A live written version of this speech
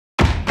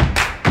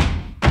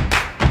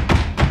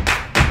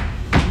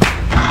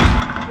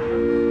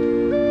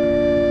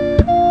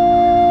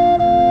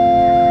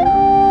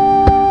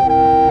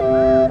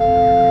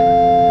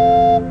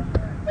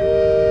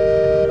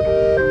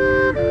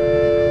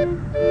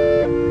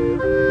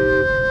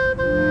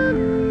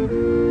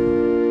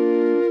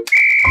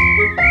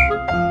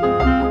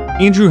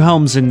Andrew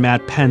Helms and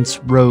Matt Pence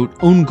wrote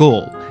Own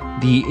Goal,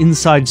 the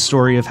inside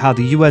story of how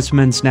the US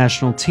men's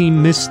national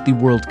team missed the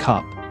World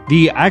Cup.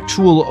 The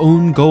actual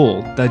own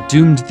goal that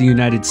doomed the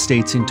United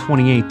States in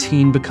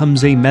 2018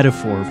 becomes a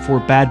metaphor for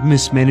bad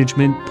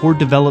mismanagement, poor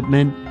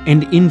development,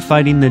 and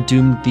infighting that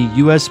doomed the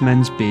US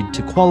men's bid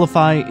to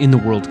qualify in the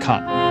World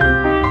Cup.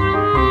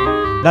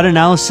 That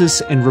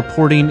analysis and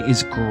reporting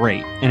is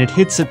great, and it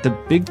hits at the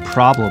big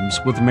problems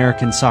with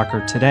American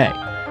soccer today.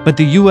 But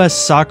the US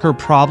soccer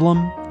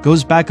problem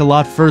goes back a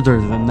lot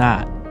further than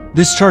that.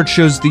 This chart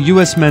shows the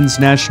US men's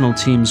national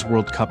team's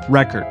World Cup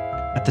record.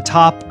 At the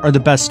top are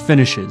the best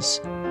finishes.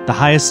 The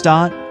highest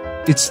dot,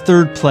 it's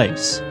 3rd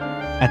place.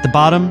 At the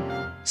bottom,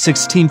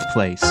 16th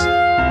place.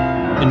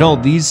 And all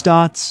these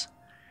dots,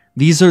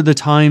 these are the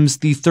times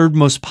the 3rd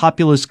most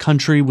populous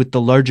country with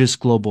the largest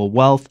global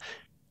wealth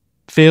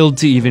failed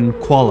to even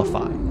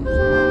qualify.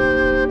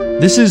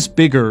 This is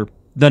bigger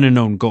than an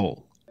own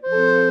goal.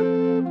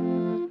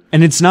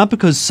 And it's not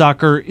because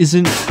soccer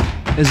isn't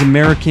as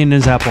American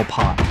as apple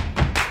pie.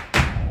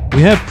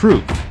 We have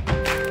proof.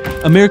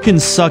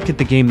 Americans suck at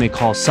the game they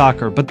call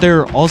soccer, but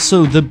they're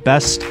also the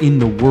best in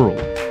the world.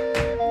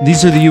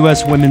 These are the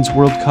US Women's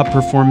World Cup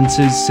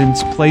performances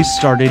since play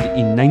started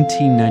in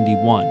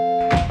 1991.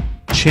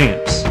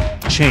 Champs,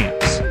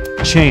 champs,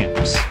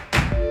 champs.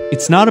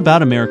 It's not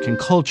about American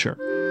culture.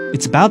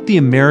 It's about the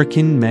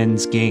American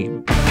men's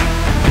game.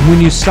 And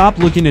when you stop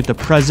looking at the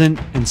present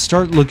and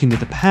start looking at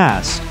the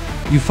past,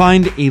 you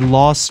find a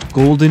lost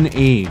golden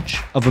age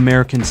of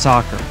American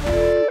soccer.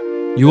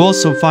 You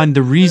also find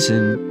the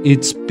reason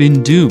it's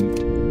been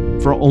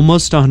doomed for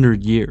almost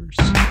 100 years.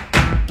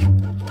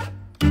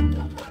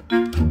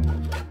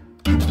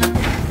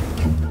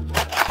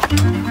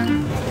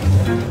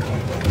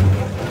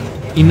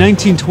 In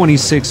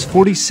 1926,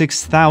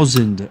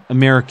 46,000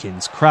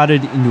 Americans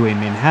crowded into a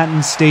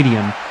Manhattan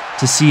stadium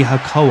to see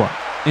Hakoah,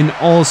 an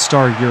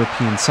all-star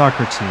European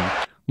soccer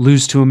team,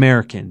 lose to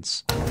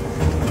Americans.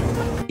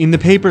 In the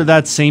paper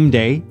that same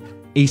day,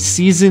 a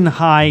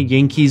season-high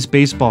Yankees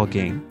baseball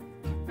game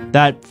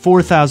that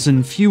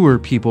 4,000 fewer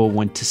people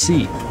went to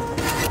see.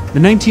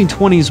 The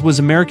 1920s was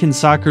American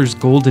soccer's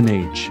golden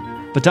age,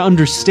 but to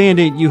understand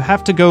it, you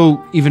have to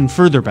go even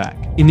further back.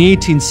 In the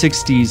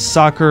 1860s,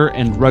 soccer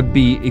and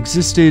rugby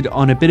existed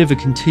on a bit of a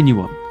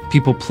continuum.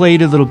 People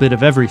played a little bit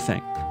of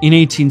everything. In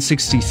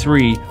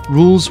 1863,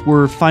 rules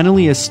were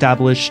finally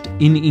established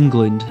in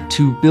England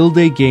to build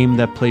a game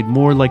that played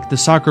more like the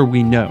soccer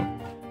we know.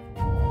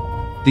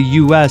 The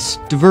US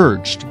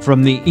diverged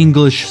from the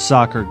English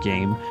soccer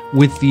game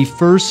with the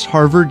first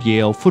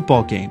Harvard-Yale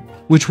football game,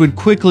 which would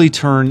quickly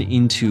turn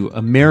into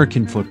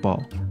American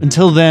football.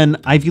 Until then,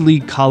 Ivy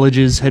League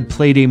colleges had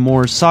played a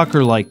more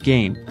soccer-like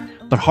game,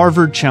 but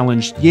Harvard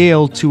challenged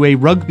Yale to a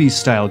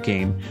rugby-style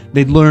game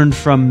they'd learned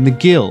from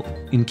McGill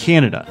in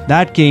Canada.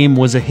 That game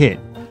was a hit,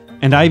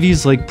 and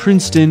Ivies like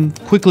Princeton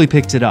quickly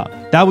picked it up.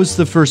 That was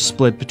the first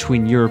split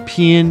between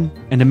European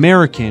and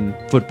American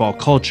football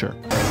culture.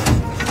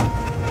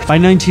 By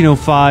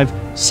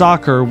 1905,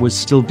 soccer was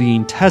still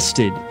being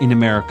tested in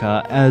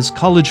America as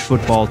college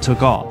football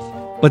took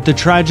off. But the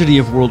tragedy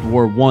of World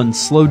War I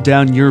slowed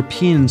down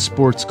European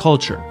sports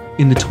culture.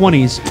 In the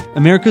 20s,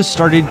 America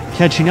started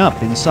catching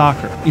up in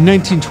soccer. In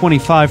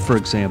 1925, for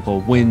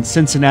example, when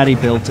Cincinnati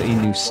built a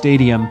new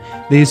stadium,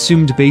 they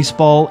assumed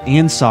baseball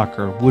and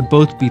soccer would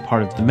both be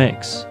part of the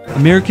mix.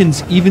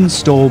 Americans even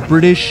stole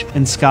British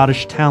and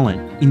Scottish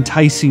talent,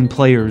 enticing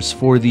players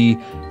for the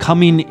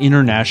coming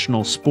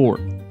international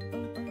sport.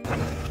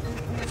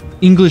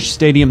 English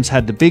stadiums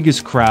had the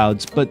biggest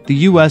crowds, but the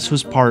US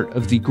was part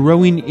of the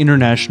growing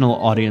international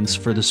audience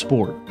for the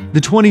sport. The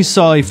 20s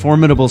saw a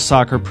formidable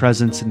soccer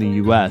presence in the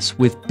US,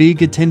 with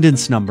big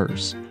attendance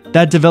numbers.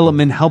 That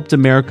development helped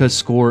America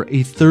score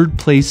a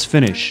 3rd-place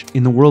finish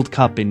in the World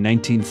Cup in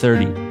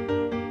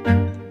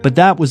 1930. But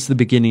that was the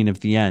beginning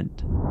of the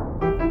end.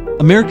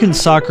 American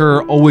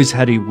soccer always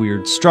had a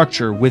weird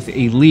structure, with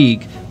a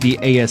league, the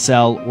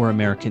ASL or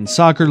American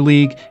Soccer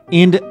League,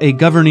 and a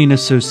governing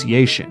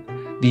association,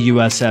 the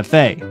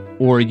USFA,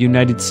 or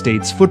United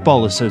States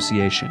Football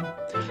Association.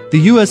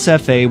 The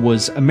USFA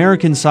was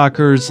American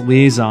soccer's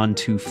liaison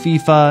to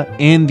FIFA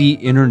and the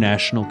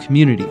international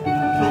community.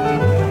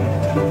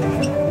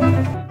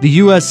 The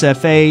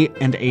USFA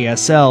and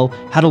ASL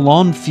had a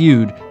long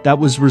feud that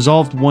was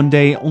resolved one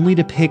day only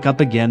to pick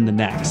up again the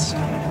next.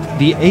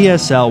 The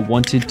ASL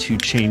wanted to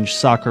change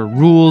soccer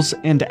rules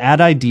and add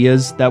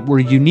ideas that were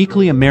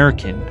uniquely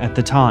American at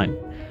the time,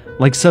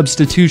 like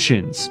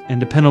substitutions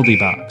and a penalty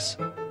box.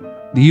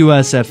 The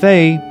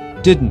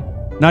USFA didn't.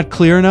 Not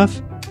clear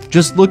enough?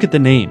 Just look at the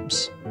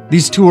names.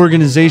 These two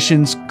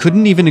organizations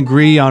couldn't even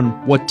agree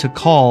on what to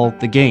call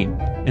the game.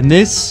 And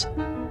this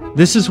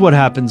is what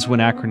happens when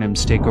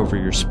acronyms take over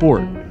your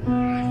sport.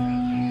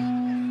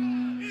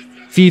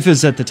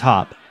 FIFA's at the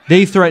top.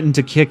 They threatened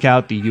to kick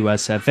out the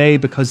USFA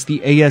because the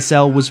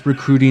ASL was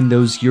recruiting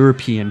those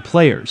European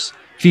players.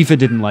 FIFA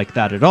didn't like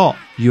that at all.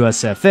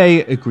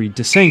 USFA agreed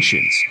to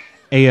sanctions.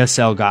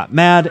 ASL got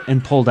mad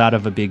and pulled out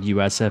of a big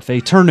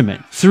USFA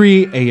tournament.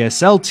 3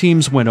 ASL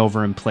teams went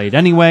over and played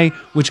anyway,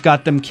 which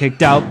got them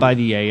kicked out by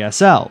the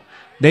ASL.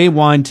 They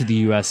whined to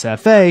the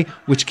USFA,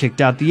 which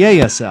kicked out the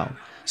ASL.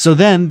 So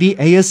then the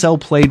ASL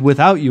played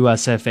without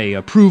USFA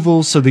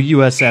approval, so the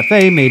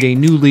USFA made a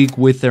new league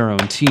with their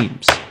own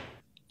teams.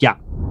 Yeah.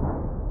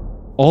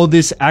 All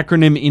this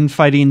acronym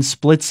infighting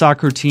split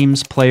soccer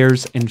teams,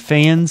 players, and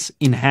fans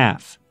in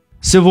half.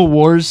 Civil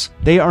wars,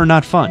 they are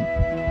not fun.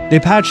 They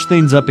patched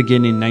things up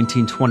again in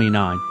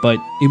 1929, but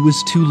it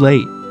was too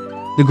late.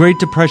 The Great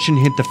Depression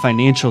hit the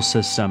financial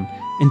system,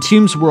 and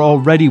teams were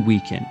already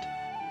weakened.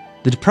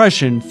 The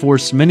Depression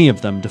forced many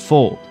of them to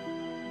fold.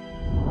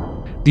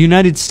 The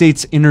United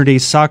States entered a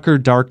soccer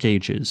dark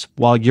ages,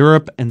 while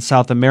Europe and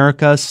South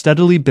America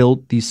steadily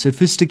built the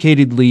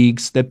sophisticated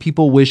leagues that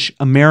people wish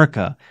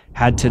America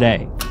had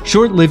today.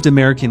 Short-lived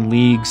American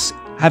leagues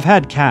have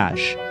had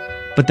cash,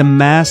 but the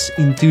mass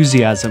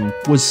enthusiasm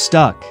was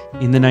stuck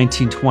in the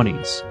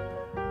 1920s.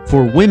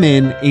 For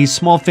women, a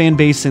small fan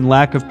base and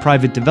lack of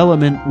private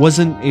development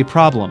wasn't a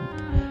problem.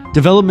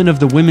 Development of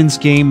the women's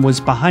game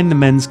was behind the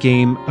men's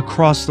game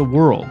across the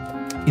world.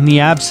 In the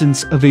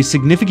absence of a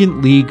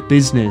significant league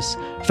business,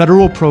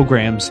 federal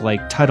programs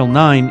like Title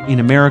IX in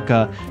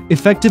America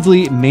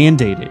effectively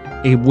mandated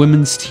a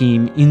women's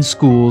team in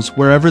schools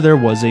wherever there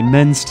was a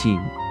men's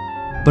team.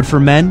 But for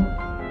men,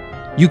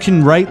 you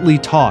can rightly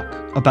talk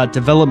about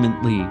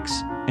development leagues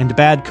and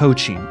bad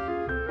coaching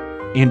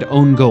and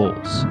own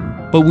goals.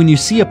 But when you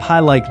see a pie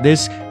like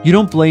this, you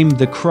don't blame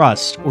the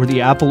crust or the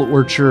apple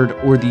orchard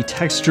or the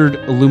textured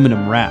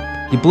aluminum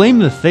wrap. You blame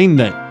the thing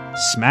that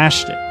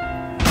smashed it.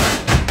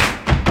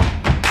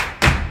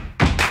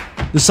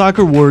 The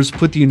soccer wars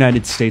put the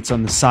United States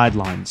on the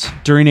sidelines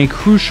during a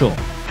crucial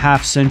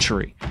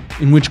half-century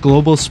in which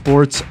global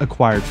sports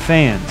acquired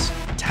fans,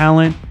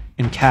 talent,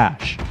 and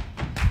cash.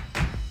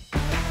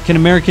 Can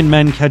American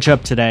men catch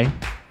up today?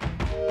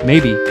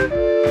 Maybe,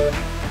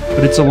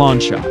 but it's a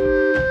long shot.